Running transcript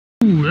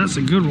Ooh, that's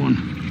a good one.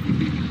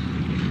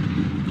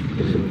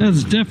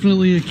 That's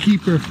definitely a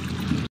keeper.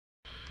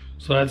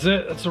 So that's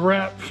it. That's a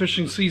wrap.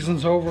 Fishing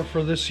season's over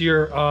for this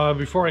year.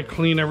 Before I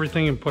clean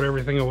everything and put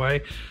everything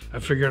away, I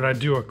figured I'd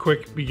do a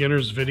quick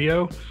beginner's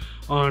video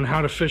on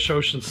how to fish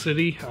Ocean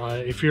City.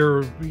 If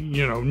you're,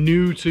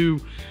 new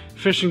to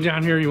fishing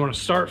down here, you want to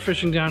start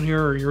fishing down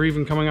here, or you're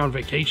even coming on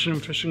vacation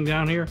and fishing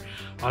down here,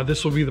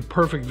 this will be the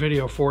perfect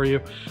video for you.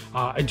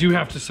 I do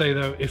have to say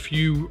though, if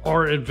you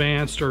are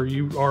advanced or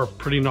you are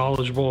pretty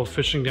knowledgeable of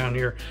fishing down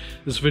here,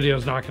 this video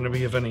is not going to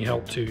be of any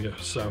help to you.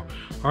 So,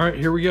 all right,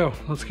 here we go.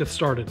 Let's get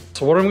started.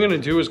 So what I'm going to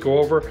do is go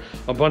over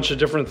a bunch of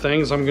different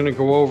things. I'm going to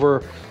go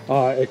over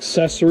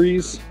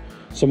accessories,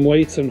 some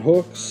weights and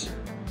hooks,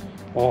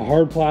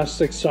 hard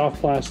plastics,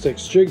 soft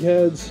plastics, jig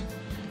heads,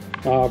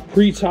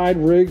 pre-tied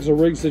rigs or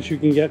rigs that you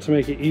can get to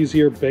make it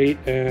easier, bait,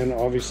 and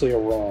obviously a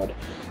rod.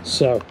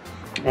 So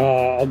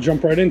I'll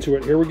jump right into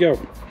it. Here we go.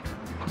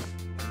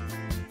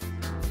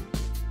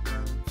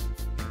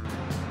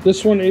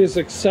 This one is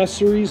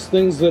accessories,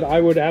 things that I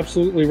would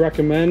absolutely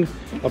recommend.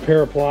 A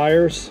pair of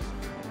pliers.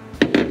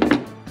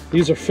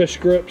 These are fish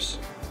grips.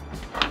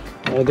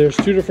 There's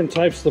two different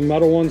types, the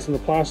metal ones and the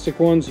plastic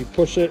ones. You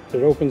push it,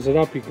 it opens it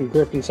up, you can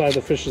grip inside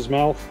the fish's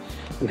mouth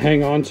and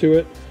hang on to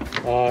it.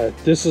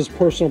 This is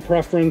personal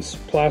preference.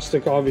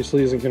 Plastic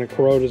obviously isn't going to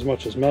corrode as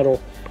much as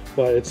metal,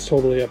 but it's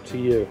totally up to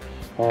you.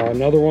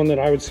 Another one that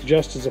I would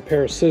suggest is a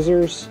pair of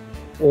scissors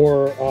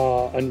or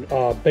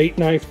a bait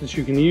knife that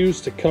you can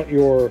use to cut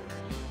your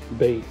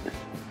bait.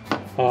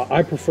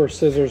 I prefer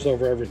scissors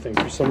over everything.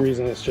 For some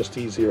reason, it's just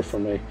easier for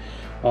me.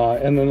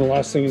 And then the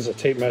last thing is a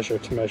tape measure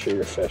to measure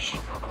your fish.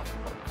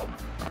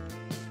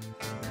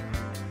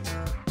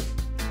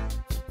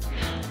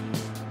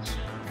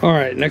 All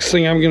right, next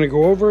thing I'm going to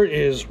go over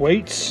is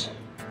weights,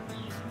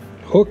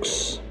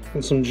 hooks,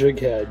 and some jig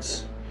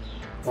heads.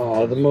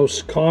 The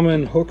most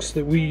common hooks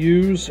that we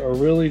use are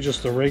really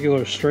just the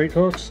regular straight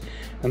hooks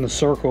and the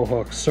circle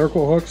hooks.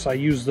 Circle hooks, I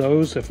use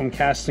those if I'm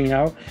casting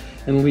out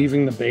and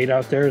leaving the bait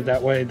out there.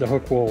 That way the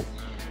hook will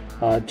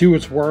do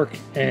its work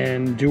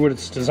and do what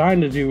it's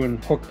designed to do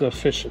and hook the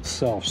fish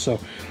itself. So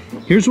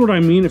here's what I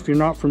mean if you're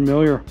not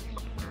familiar.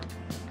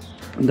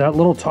 That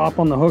little top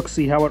on the hook,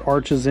 see how it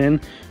arches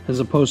in as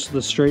opposed to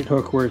the straight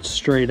hook where it's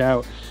straight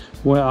out.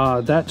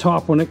 Well, that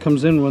top, when it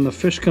comes in, when the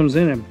fish comes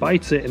in and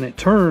bites it and it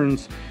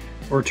turns,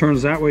 or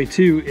turns that way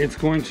too, it's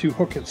going to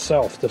hook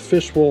itself. The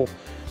fish will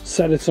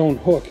set its own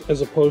hook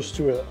as opposed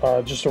to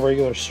just a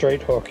regular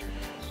straight hook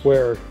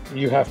where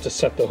you have to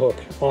set the hook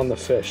on the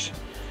fish.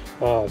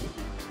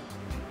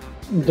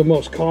 The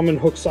most common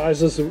hook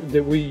sizes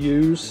that we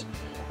use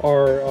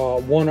are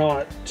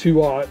 1/0,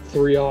 2/0,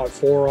 3/0,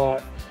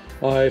 4/0.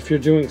 If you're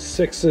doing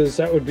 6s,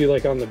 that would be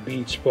like on the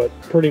beach, but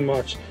pretty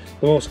much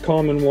the most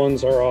common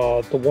ones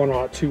are the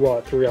 1/0,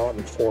 2/0, 3/0,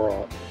 and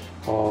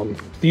 4/0.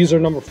 These are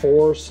number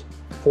 4s,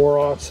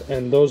 4/0s,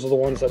 and those are the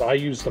ones that I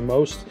use the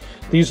most.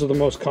 These are the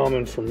most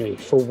common for me.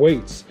 For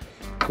weights,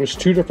 there's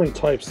two different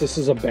types. This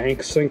is a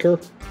bank sinker.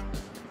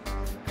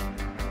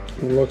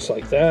 It looks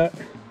like that.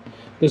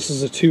 This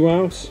is a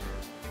 2-ounce.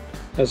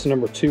 Has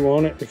number 2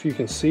 on it, if you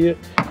can see it.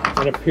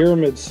 And a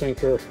pyramid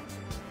sinker.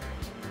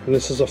 And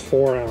this is a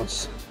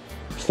 4-ounce.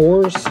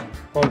 4s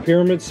on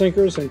pyramid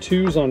sinkers and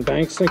 2s on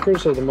bank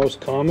sinkers are the most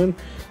common.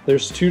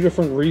 There's two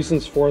different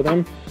reasons for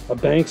them. A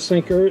bank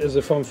sinker is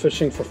if I'm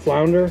fishing for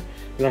flounder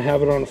and I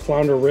have it on a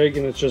flounder rig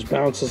and it just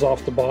bounces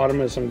off the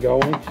bottom as I'm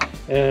going.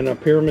 And a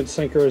pyramid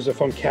sinker is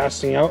if I'm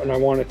casting out and I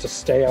want it to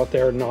stay out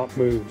there and not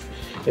move.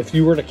 If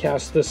you were to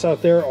cast this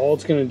out there, all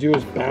it's going to do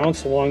is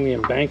bounce along the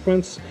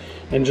embankments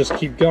and just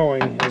keep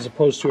going, as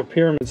opposed to a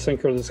pyramid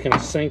sinker that's going to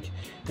sink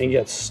and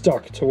get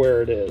stuck to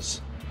where it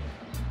is.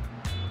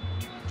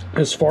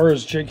 As far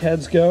as jig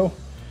heads go,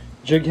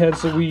 jig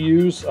heads that we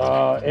use,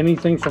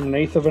 anything from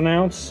 1/8 of an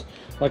ounce,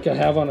 like I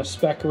have on a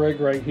spec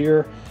rig right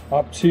here,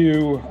 up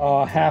to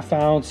 1/2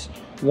 ounce,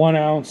 1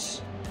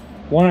 ounce.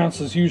 1 ounce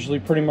is usually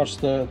pretty much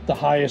the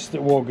highest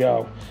that we'll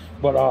go.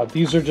 But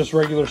these are just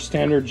regular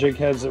standard jig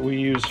heads that we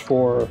use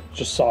for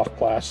just soft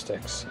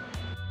plastics.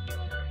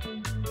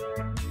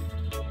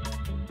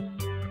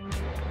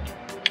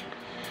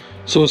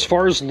 So as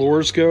far as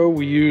lures go,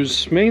 we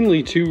use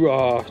mainly two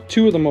of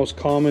the most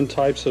common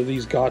types of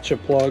these gotcha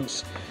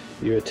plugs.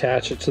 You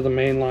attach it to the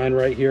main line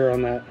right here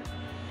on that,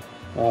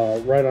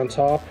 right on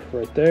top,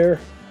 right there.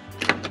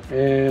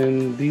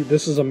 And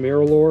this is a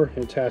mirror lure.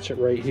 Attach it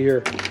right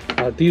here.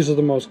 These are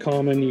the most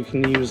common. You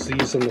can use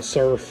these in the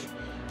surf,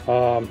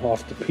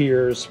 off the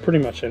piers, pretty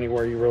much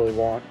anywhere you really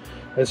want.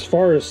 As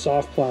far as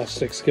soft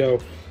plastics go,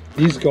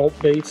 these gulp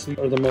baits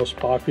are the most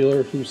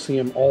popular. You see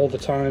them all the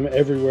time,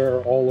 everywhere,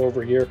 all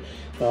over here.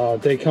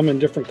 They come in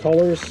different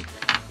colors.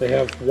 They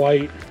have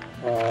white,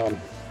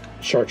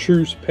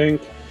 chartreuse,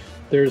 pink.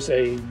 There's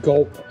a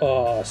gulp,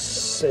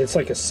 it's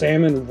like a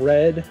salmon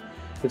red.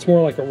 It's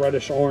more like a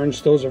reddish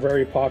orange. Those are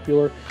very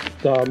popular.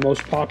 The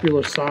most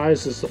popular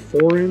size is the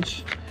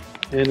 4-inch.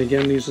 And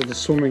again, these are the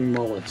swimming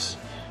mullets.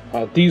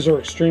 These are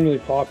extremely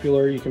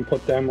popular. You can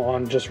put them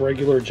on just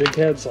regular jig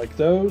heads like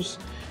those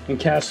and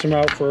cast them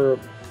out for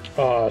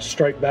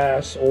striped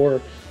bass,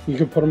 or you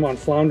can put them on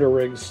flounder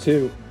rigs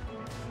too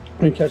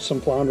and catch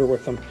some flounder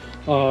with them.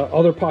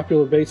 Other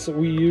popular baits that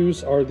we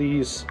use are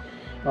these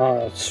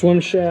swim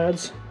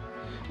shads.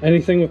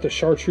 Anything with the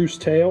chartreuse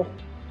tail,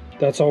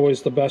 that's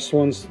always the best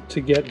ones to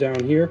get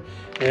down here.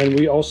 And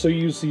we also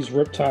use these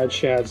riptide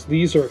shads.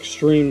 These are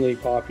extremely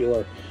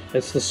popular.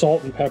 It's the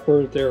salt and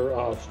pepper. They're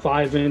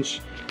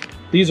 5-inch.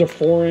 These are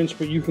 4-inch,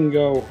 but you can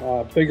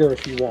go bigger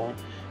if you want.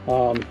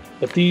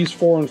 But these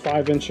 4 and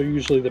 5-inch are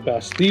usually the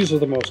best. These are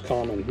the most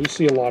common. We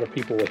see a lot of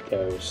people with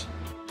those.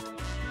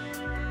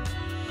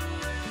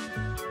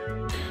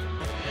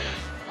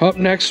 Up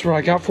next, what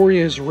I got for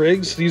you is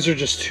rigs. These are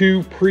just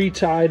 2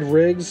 pre-tied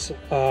rigs.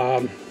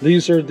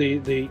 These are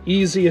the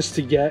easiest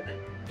to get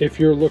if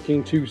you're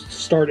looking to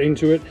start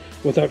into it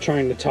without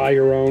trying to tie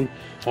your own.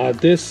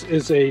 This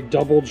is a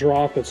double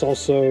drop. It's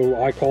also,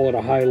 I call it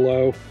a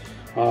high-low.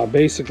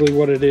 Basically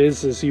what it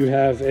is you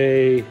have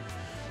a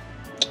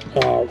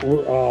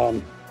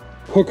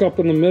hook up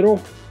in the middle,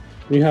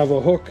 you have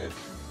a hook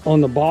on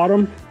the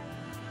bottom,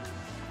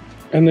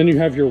 and then you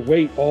have your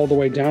weight all the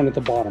way down at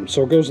the bottom.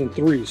 So it goes in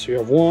 3. So you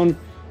have 1,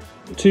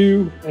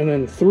 2, and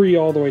then 3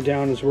 all the way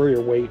down is where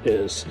your weight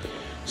is.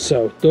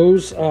 So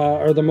those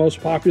are the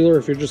most popular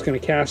if you're just going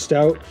to cast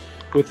out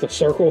with the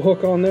circle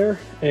hook on there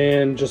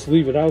and just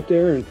leave it out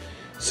there and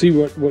see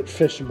what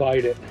fish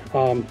bite it.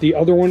 The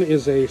other one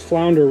is a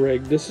flounder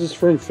rig. This is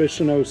from Fish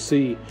and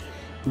OC.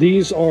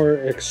 These are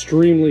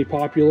extremely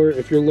popular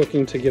if you're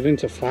looking to get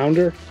into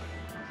flounder.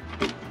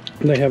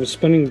 They have a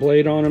spinning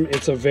blade on them.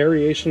 It's a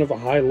variation of a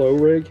high-low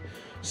rig.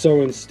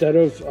 So instead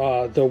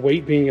of the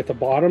weight being at the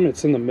bottom,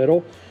 it's in the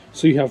middle.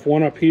 So you have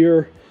one up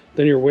here,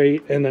 then your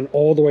weight, and then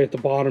all the way at the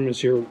bottom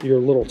is your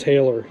little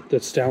tailer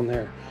that's down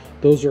there.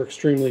 Those are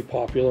extremely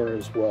popular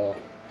as well.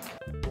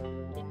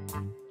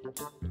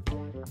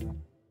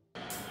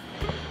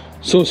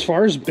 So as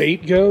far as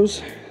bait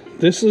goes,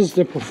 this is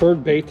the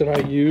preferred bait that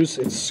I use.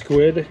 It's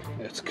squid.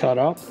 It's cut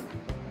up.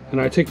 And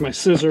I take my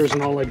scissors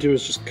and all I do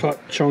is just cut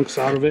chunks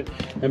out of it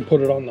and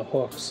put it on the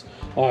hooks.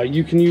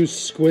 You can use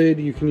squid,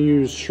 you can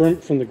use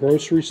shrimp from the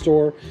grocery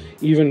store,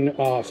 even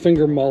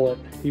finger mullet.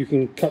 You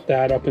can cut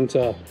that up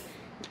into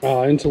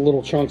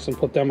little chunks and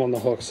put them on the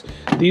hooks.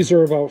 These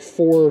are about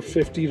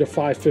 $4.50 to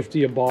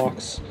 $5.50 a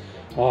box.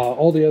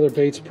 All the other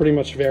baits pretty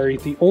much vary.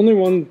 The only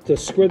one, the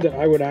squid that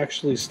I would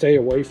actually stay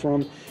away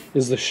from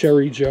is the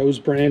Sherry Joe's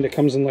brand. It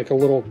comes in like a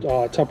little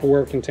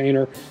Tupperware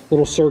container,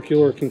 little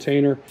circular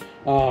container.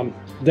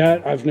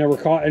 That I've never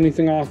caught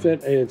anything off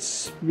it.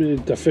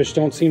 The fish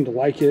don't seem to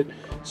like it,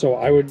 so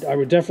I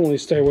would definitely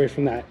stay away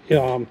from that.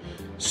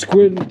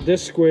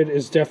 This squid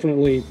is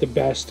definitely the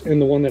best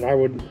and the one that I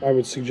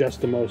would suggest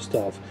the most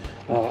of.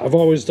 I've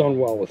always done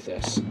well with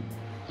this.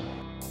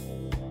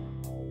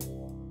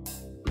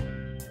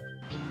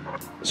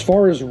 As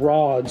far as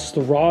rods,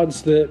 the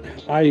rods that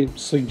I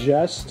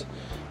suggest,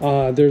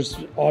 there's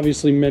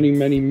obviously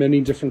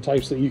many different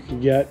types that you can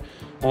get.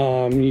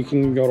 You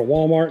can go to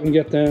Walmart and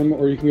get them,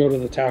 or you can go to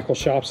the tackle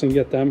shops and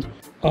get them.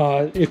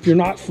 If you're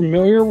not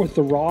familiar with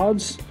the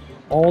rods,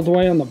 all the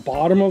way on the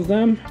bottom of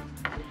them,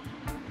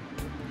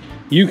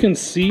 you can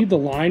see the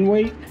line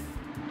weight,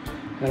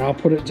 and I'll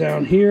put it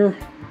down here.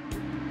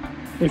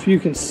 If you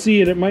can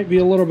see it, it might be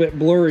a little bit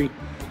blurry,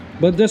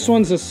 but this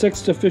one's a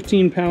 6 to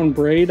 15 pound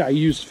braid. I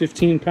used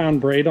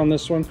 15-pound braid on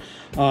this one.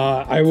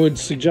 I would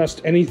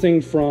suggest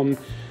anything from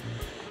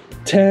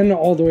 10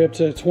 all the way up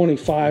to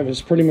 25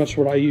 is pretty much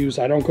what I use.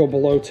 I don't go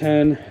below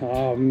 10.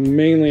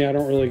 Mainly I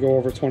don't really go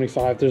over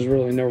 25. There's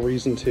really no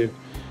reason to.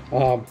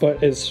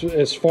 But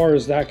as far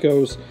as that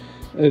goes,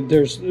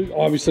 there's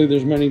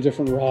many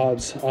different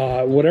rods.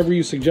 Whatever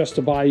you suggest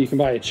to buy, you can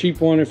buy a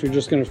cheap one if you're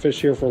just going to fish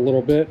here for a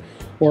little bit,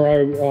 or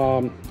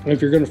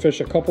if you're going to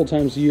fish a couple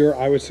times a year,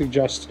 I would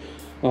suggest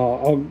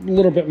a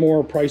little bit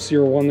more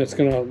pricier one that's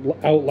going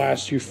to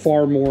outlast you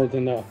far more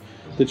than the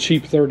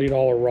cheap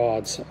 $30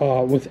 rods.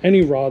 With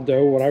any rod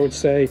though, what I would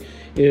say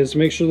is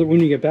make sure that when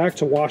you get back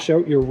to wash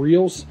out your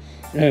reels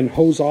and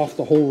hose off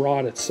the whole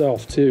rod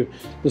itself too.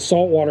 The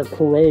salt water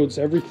corrodes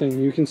everything.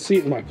 You can see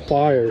it in my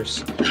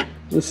pliers.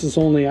 This is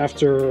only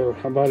after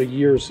about a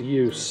year's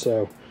use,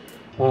 so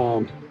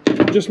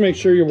just make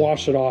sure you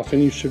wash it off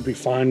and you should be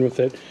fine with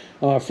it.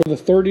 For the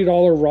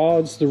 $30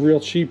 rods, the real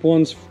cheap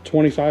ones,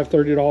 $25,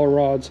 $30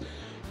 rods,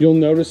 you'll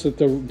notice that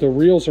the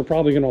reels are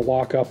probably going to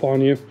lock up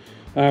on you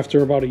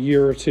after about a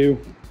year or two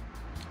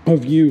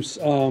of use.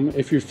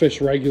 If you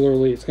fish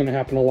regularly, it's going to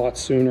happen a lot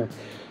sooner.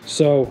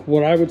 So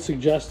what I would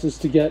suggest is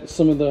to get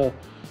some of the,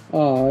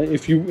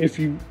 if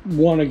you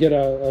want to get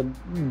a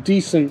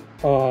decent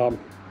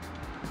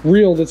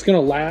reel that's going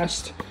to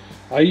last,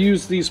 I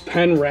use these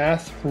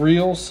Penrath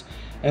reels,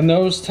 and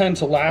those tend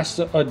to last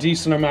a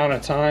decent amount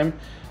of time.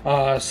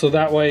 So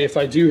that way, if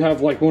I do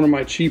have like one of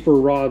my cheaper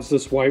rods,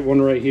 this white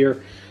one right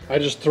here, I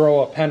just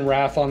throw a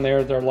Penrath on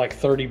there. They're like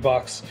 30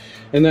 bucks,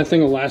 and that thing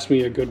will last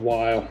me a good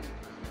while.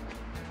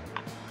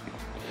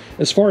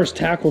 As far as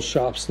tackle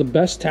shops, the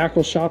best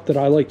tackle shop that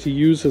I like to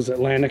use is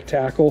Atlantic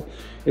Tackle.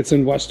 It's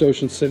in West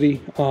Ocean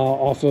City,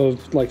 off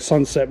of like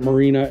Sunset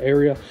Marina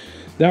area.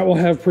 that will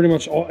have pretty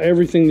much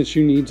everything that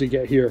you need to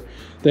get here.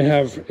 They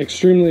have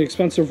extremely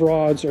expensive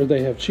rods, or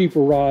they have cheaper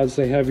rods.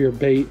 They have your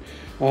bait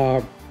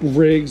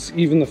rigs,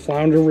 even the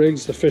flounder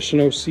rigs, the Fish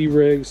and OC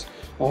rigs,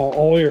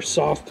 all your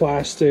soft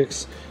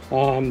plastics.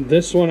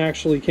 This one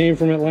actually came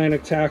from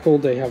Atlantic Tackle.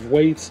 They have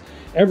weights.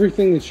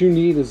 Everything that you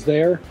need is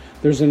there.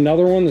 There's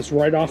another one that's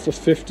right off of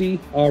 50,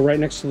 right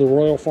next to the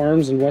Royal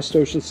Farms in West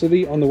Ocean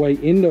City on the way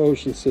into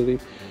Ocean City.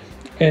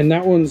 And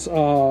that one's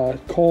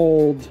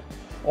called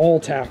All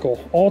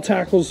Tackle. All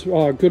Tackle's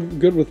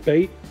good with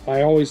bait.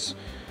 I always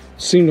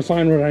seem to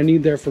find what I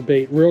need there for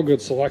bait. Real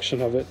good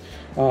selection of it.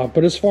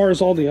 But as far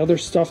as all the other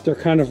stuff, they're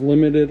kind of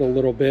limited a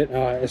little bit,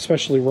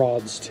 especially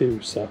rods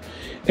too. So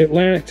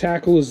Atlantic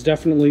Tackle is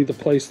definitely the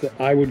place that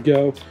I would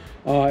go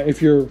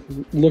if you're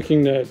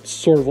looking to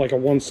sort of like a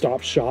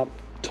one-stop shop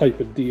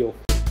type of deal.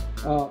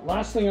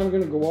 Last thing I'm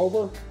going to go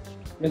over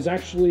is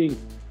actually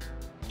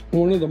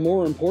one of the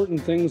more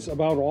important things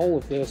about all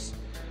of this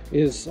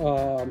is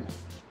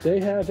they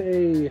have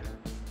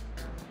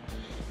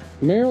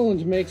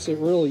Maryland makes it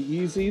really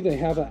easy. They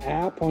have an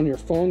app on your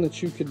phone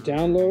that you could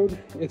download.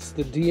 It's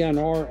the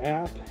DNR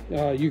app.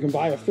 You can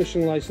buy a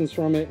fishing license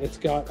from it. It's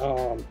got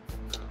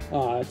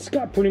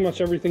pretty much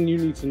everything you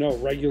need to know.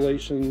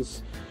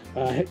 Regulations,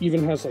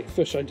 even has like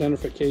fish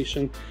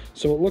identification.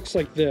 So it looks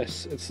like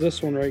this. It's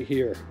this one right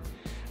here.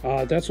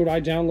 That's what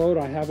I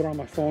download. I have it on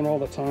my phone all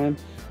the time.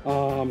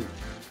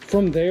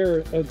 From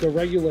there, the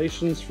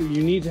regulations for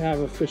you need to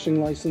have a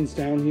fishing license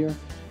down here.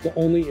 The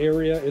only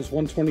area is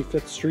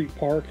 125th Street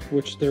Park,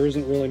 which there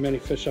isn't really many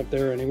fish up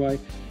there anyway,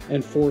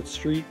 and 4th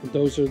Street.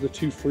 Those are the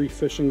 2 free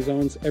fishing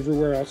zones.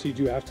 Everywhere else you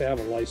do have to have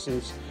a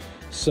license.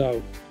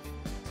 So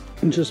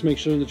just make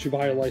sure that you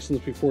buy a license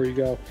before you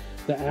go.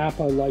 The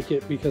app, I like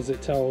it because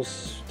it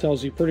tells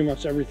you pretty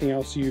much everything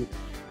else you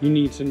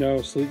need to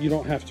know, so that you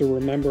don't have to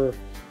remember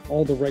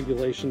all the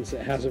regulations.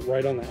 It has it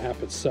right on the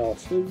app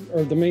itself.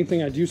 Or the main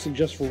thing I do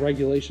suggest for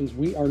regulations,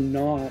 we are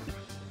not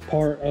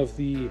part of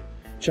the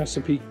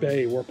Chesapeake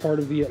Bay. We're part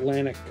of the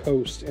Atlantic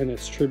coast and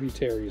its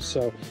tributaries,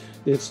 so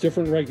it's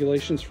different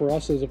regulations for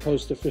us as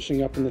opposed to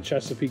fishing up in the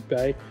Chesapeake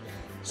Bay.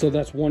 So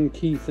that's one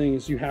key thing,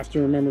 is you have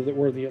to remember that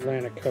we're the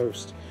Atlantic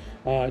coast.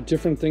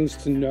 Different things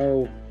to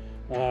know,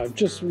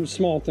 just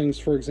small things.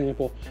 For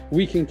example,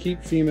 we can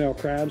keep female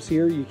crabs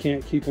here. You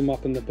can't keep them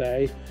up in the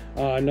bay.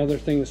 Another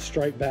thing is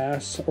striped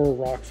bass, or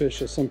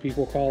rockfish as some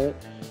people call it.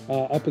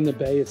 Up in the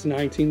bay it's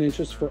 19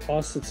 inches. For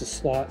us it's a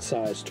slot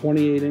size,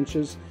 28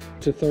 inches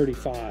to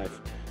 35.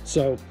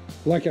 So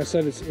like I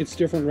said, it's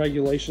different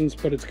regulations,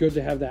 but it's good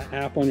to have that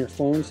app on your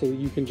phone so that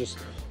you can just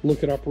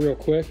look it up real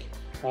quick,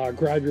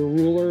 grab your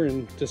ruler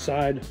and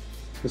decide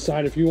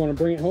if you want to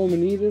bring it home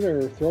and eat it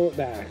or throw it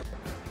back.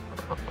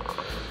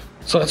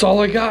 So that's all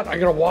I got. I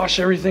gotta wash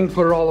everything,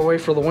 put it all away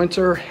for the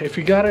winter. If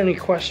you got any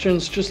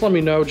questions, just let me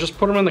know. Just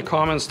put them in the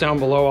comments down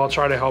below. I'll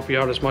try to help you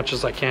out as much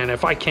as I can.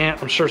 If I can't,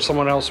 I'm sure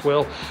someone else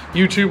will.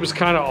 YouTube is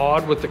kind of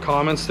odd with the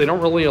comments. They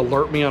don't really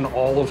alert me on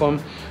all of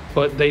them,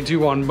 but they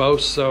do on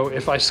most. So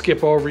if I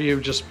skip over you,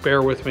 just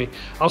bear with me.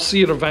 I'll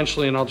see it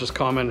eventually and I'll just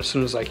comment as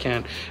soon as I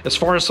can. As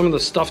far as some of the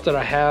stuff that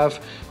I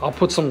have, I'll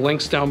put some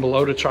links down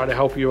below to try to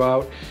help you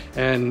out,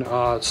 and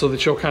so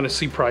that you'll kind of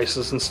see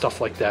prices and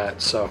stuff like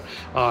that. So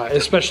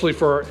especially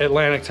for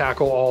Atlantic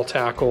Tackle, All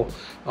Tackle,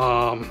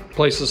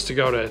 places to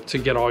go to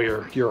get all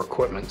your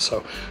equipment.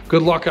 So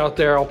good luck out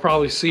there. I'll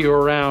probably see you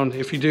around.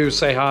 If you do,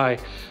 say hi.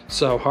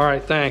 So all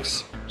right,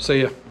 thanks.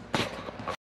 See ya.